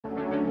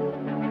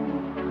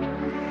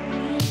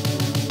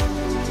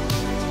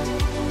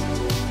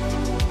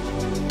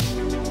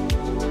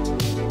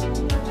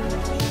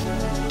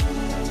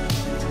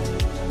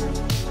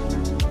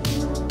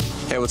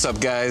what's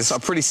up, guys? I'm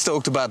pretty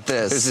stoked about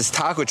this. There's this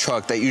taco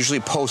truck that usually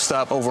posts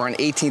up over on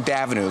 18th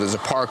Avenue. There's a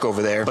park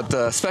over there. But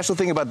the special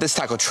thing about this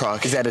taco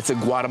truck is that it's a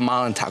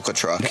Guatemalan taco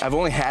truck. I've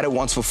only had it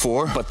once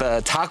before, but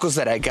the tacos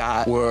that I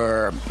got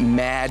were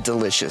mad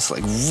delicious.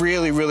 Like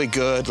really, really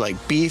good,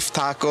 like beef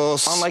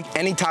tacos. Unlike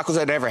any tacos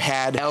I'd ever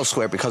had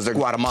elsewhere because they're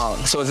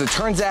Guatemalan. So as it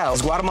turns out,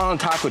 this Guatemalan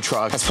taco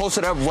truck has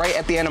posted up right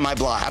at the end of my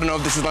block. I don't know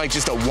if this is like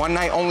just a one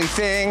night only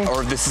thing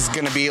or if this is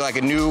gonna be like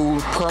a new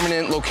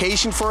permanent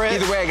location for it.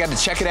 Either way, I got to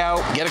check it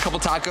out, get a couple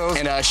tacos,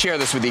 and share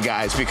this with you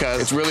guys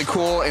because it's really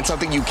cool and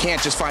something you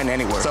can't just find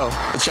anywhere. So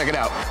let's check it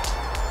out.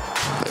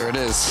 There it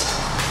is.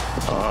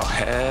 Oh,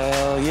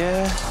 hell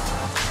yeah.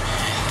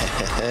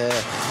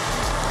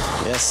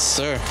 Yes,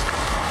 sir.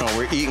 Oh,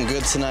 we're eating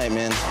good tonight,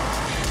 man.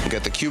 You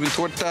got the Cuban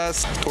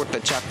tortas, torta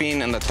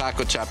chapín, and the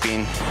taco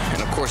chapín.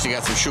 And of course, you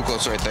got some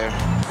chucos right there.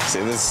 See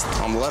this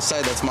on the left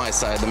side, that's my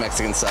side, the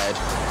Mexican side.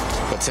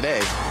 But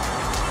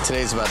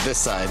today's about this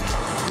side,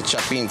 the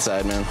chapín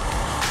side, man.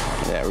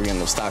 Yeah, we're getting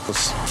those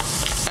tacos.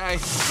 Hi.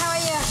 How are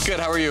you? Good,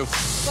 how are you?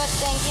 Good,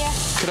 thank you.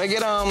 Could I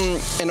get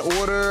an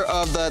order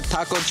of the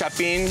taco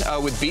chapín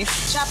with beef?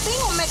 Chapín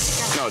or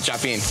Mexican? No,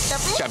 chapín.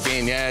 Chapín?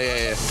 Chapín,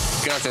 yeah.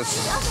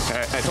 Gracias.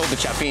 I told the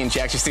chapín, she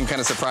actually seemed kind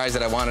of surprised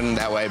that I wanted them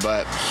that way,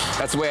 but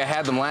that's the way I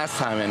had them last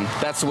time, and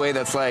that's the way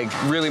that's like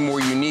really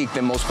more unique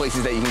than most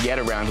places that you can get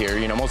around here.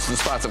 You know, most of the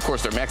spots, of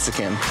course, they're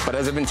Mexican, but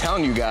as I've been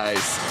telling you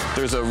guys,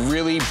 there's a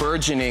really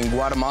burgeoning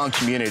Guatemalan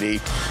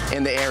community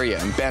in the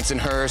area, in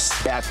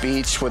Bensonhurst, Bath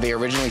Beach, where they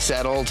originally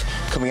settled,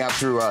 coming out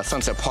through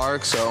Sunset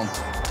Park, so,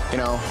 you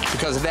know,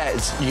 because of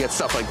that, you get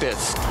stuff like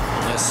this.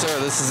 Yes, sir,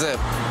 this is it.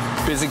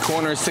 Busy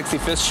corner,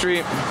 65th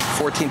Street,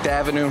 14th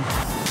Avenue.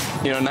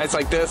 You know, nights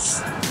like this,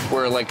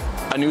 where like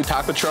a new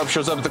taco truck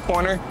shows up at the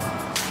corner,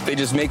 they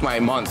just make my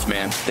month,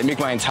 man. They make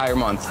my entire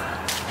month.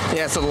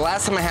 Yeah, so the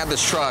last time I had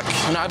this truck,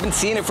 and I've been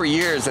seeing it for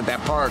years at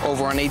that park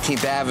over on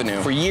 18th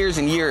Avenue, for years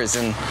and years,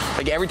 and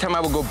like every time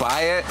I would go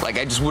by it, like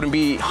I just wouldn't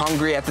be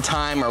hungry at the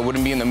time or I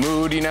wouldn't be in the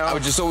mood, you know? I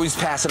would just always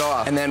pass it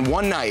off. And then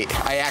one night,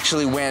 I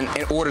actually went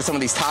and ordered some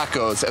of these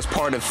tacos as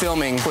part of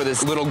filming for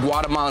this little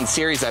Guatemalan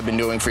series I've been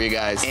doing for you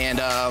guys. And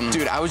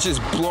dude, I was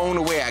just blown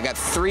away. I got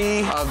 3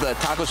 of the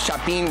tacos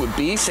chapín with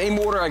beef, same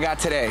order I got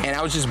today, and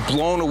I was just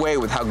blown away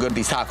with how good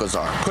these tacos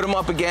are. Put them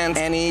up against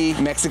any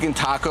Mexican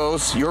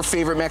tacos, your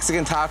favorite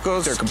Mexican tacos.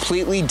 They're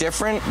completely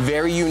different,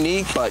 very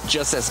unique, but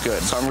just as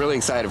good. So I'm really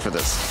excited for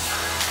this.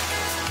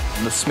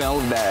 The smell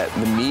of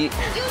the meat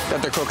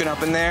that they're cooking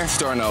up in there,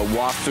 starting to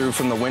waft through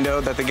from the window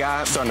that they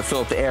got, starting to fill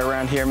up the air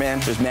around here,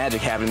 man. There's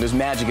magic happening. There's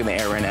magic in the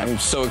air right now. I'm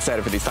so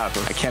excited for these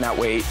tacos. I cannot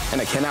wait,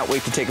 and I cannot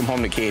wait to take them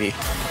home to Katie,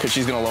 because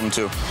she's gonna love them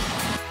too.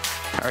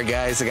 All right,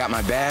 guys, I got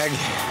my bag.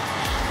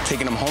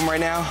 Taking them home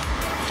right now.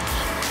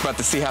 About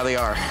to see how they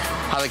are,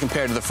 how they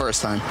compare to the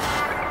first time.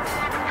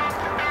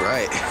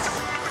 Right.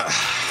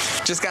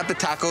 Just got the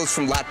tacos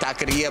from La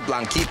Taqueria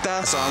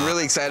Blankita, so I'm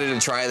really excited to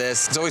try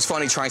this. It's always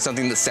funny trying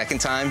something the second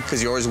time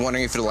because you're always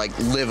wondering if it'll like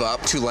live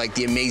up to like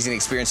the amazing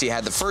experience you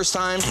had the first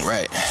time.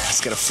 Right, let's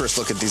get a first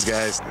look at these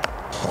guys.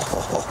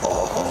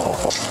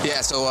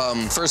 Yeah, so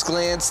first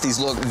glance, these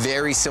look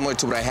very similar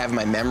to what I have in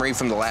my memory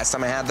from the last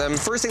time I had them. The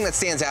first thing that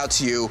stands out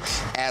to you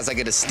as like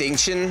a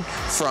distinction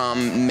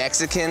from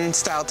Mexican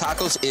style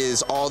tacos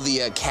is all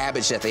the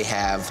cabbage that they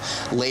have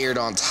layered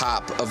on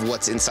top of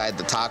what's inside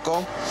the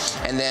taco.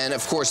 And then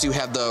of course you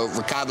have the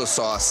recado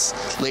sauce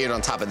layered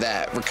on top of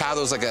that.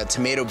 Recado is like a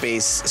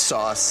tomato-based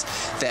sauce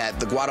that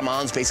the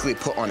Guatemalans basically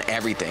put on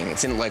everything.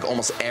 It's in like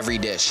almost every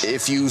dish.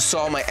 If you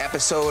saw my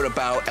episode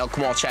about El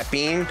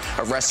Chapín,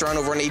 a restaurant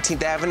over on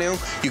 18th Avenue,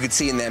 you could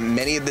see in them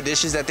many of the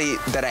dishes that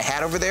I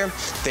had over there,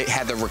 they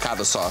had the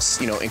recado sauce,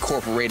 you know,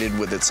 incorporated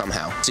with it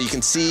somehow. So you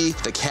can see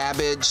the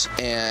cabbage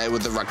and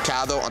with the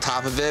recado on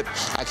top of it.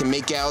 I can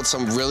make out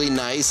some really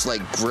nice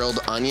like grilled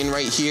onion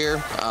right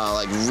here,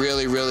 like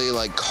really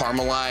like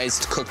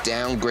caramelized, cooked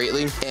down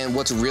greatly. And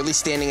what's really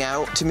standing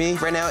out to me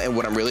right now and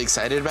what I'm really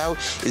excited about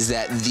is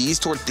that these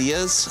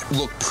tortillas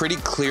look pretty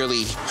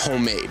clearly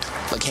homemade,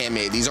 like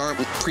handmade. These aren't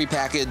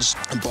prepackaged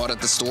and bought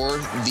at the store.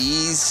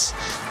 These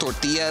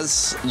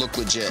tortillas look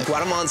legit.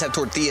 Guatemalans have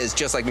tortillas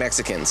just like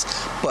Mexicans,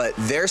 but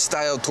their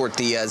style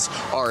tortillas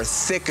are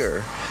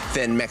thicker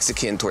than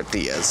Mexican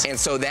tortillas. And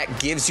so that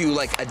gives you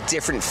like a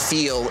different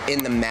feel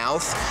in the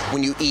mouth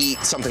when you eat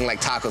something like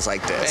tacos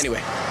like this.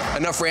 Anyway,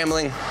 enough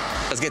rambling.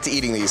 Let's get to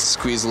eating these.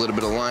 Squeeze a little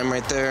bit of lime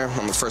right there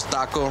on the first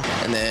taco.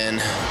 And then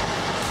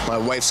my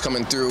wife's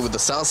coming through with the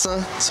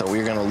salsa, so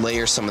we're gonna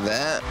layer some of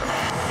that.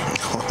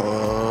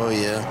 Oh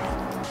yeah.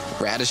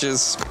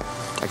 Radishes.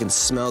 I can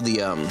smell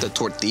the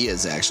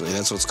tortillas actually.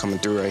 That's what's coming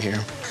through right here.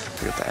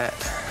 Look at that.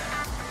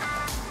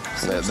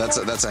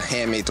 That's a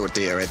handmade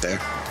tortilla right there.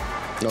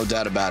 No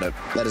doubt about it.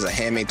 That is a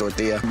handmade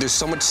tortilla. There's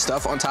so much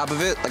stuff on top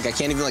of it, like I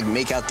can't even like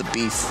make out the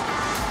beef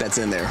that's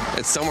in there.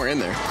 It's somewhere in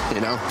there,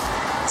 you know?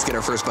 Let's get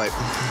our first bite.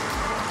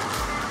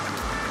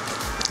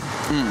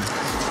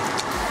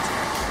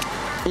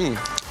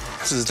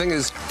 So the thing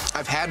is,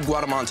 I've had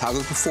Guatemalan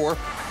tacos before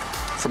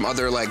from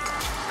other like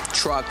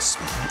trucks,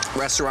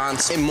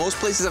 restaurants. In most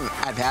places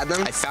I've had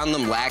them, I found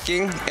them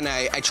lacking, and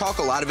I chalk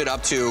a lot of it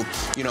up to,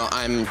 you know,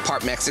 I'm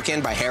part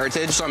Mexican by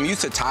heritage, so I'm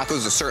used to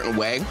tacos a certain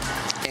way.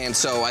 And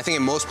so I think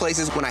in most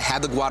places, when I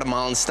had the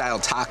Guatemalan style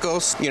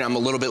tacos, you know, I'm a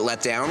little bit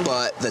let down,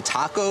 but the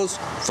tacos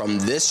from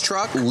this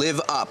truck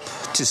live up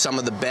to some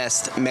of the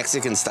best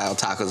Mexican style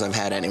tacos I've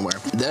had anywhere.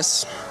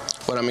 This,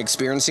 what I'm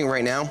experiencing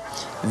right now,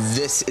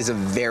 this is a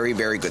very,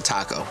 very good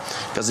taco.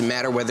 Doesn't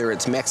matter whether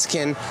it's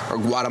Mexican or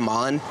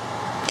Guatemalan,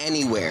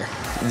 anywhere,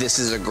 this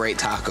is a great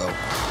taco.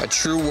 A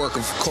true work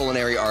of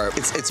culinary art.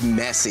 It's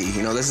messy,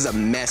 you know, this is a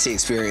messy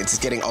experience.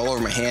 It's getting all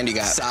over my hand. You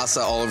got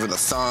salsa all over the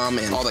thumb,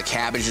 and all the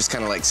cabbage just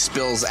kind of like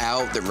spills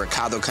out. The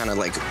recado kind of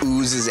like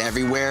oozes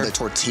everywhere. The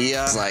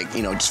tortilla is like,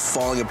 you know, just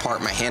falling apart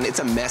in my hand. It's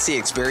a messy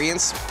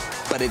experience,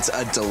 but it's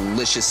a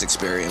delicious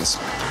experience.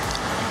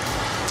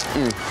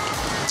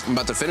 I'm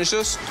about to finish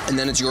this, and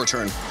then it's your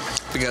turn,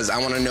 because I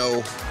want to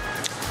know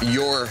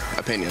your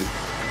opinion.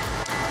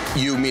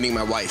 You meaning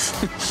my wife.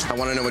 I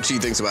want to know what she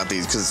thinks about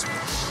these, because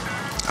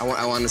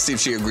I want to see if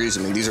she agrees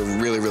with me. These are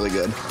really, really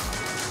good.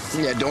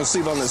 Yeah, don't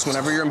sleep on this.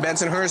 Whenever you're in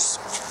Bensonhurst,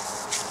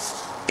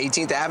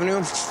 18th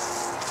Avenue,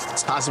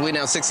 possibly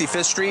down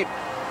 65th Street,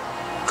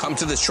 come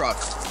to this truck.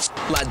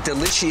 La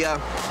Delicia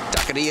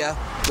Taqueria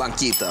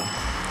Blankita.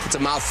 It's a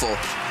mouthful,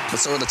 but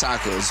so are the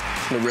tacos.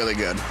 They're really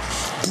good.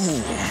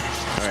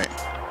 All right,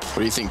 what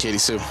do you think, Katie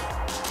Sue?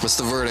 What's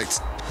the verdict?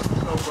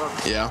 So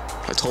good. Yeah,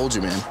 I told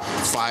you, man.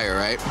 Fire,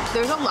 right?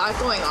 There's a lot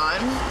going on,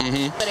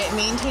 but it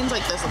maintains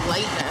like this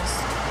lightness.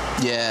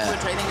 Yeah.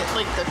 Which I think is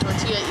like the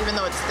tortilla, even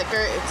though it's thicker,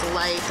 it's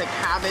light. The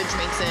cabbage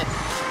makes it,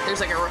 there's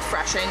like a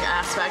refreshing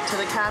aspect to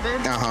the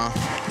cabbage.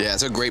 Yeah,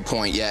 it's a great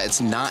point. Yeah,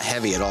 it's not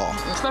heavy at all.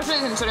 Especially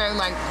considering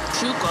like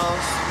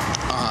chucos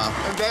are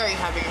very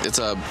heavy. It's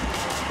a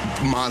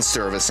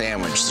monster of a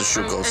sandwich, the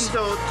chucos. And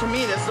so to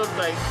me, this looks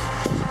like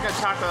a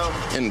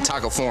taco. In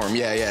taco form,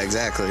 yeah,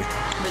 exactly.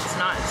 But it's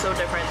not, it's so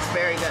different. It's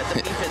very good.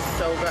 The beef is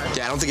so good.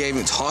 Yeah, I don't think I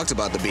even talked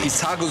about the beef.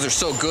 These tacos are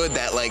so good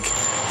that like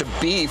the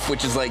beef,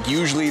 which is like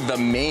usually the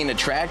main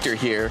attractor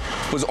here,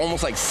 was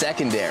almost like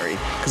secondary,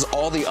 because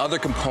all the other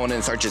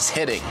components are just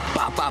hitting.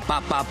 Ba, ba,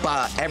 ba, ba,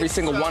 ba. Every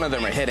single one of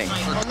them are hitting.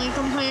 My only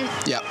complaint?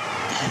 Yep.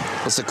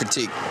 What's the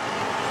critique?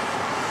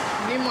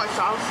 Need more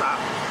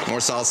salsa. More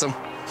salsa?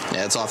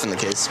 Yeah, it's often the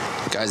case.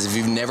 Guys, if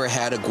you've never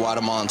had a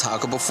Guatemalan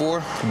taco before,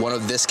 one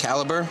of this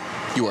caliber,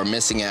 you are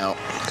missing out,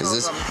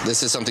 because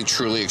this is something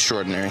truly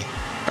extraordinary.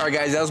 All right,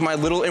 guys, that was my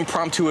little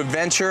impromptu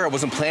adventure. I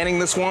wasn't planning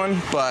this one,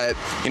 but,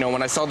 you know,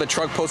 when I saw the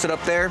truck posted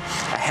up there,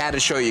 I had to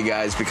show you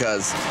guys,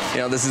 because, you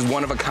know, this is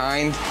one of a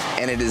kind,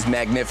 and it is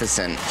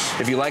magnificent.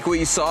 If you like what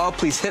you saw,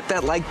 please hit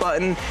that like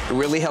button. It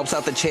really helps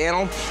out the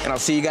channel, and I'll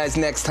see you guys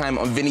next time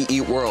on Vinny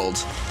Eat World.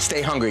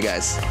 Stay hungry,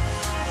 guys.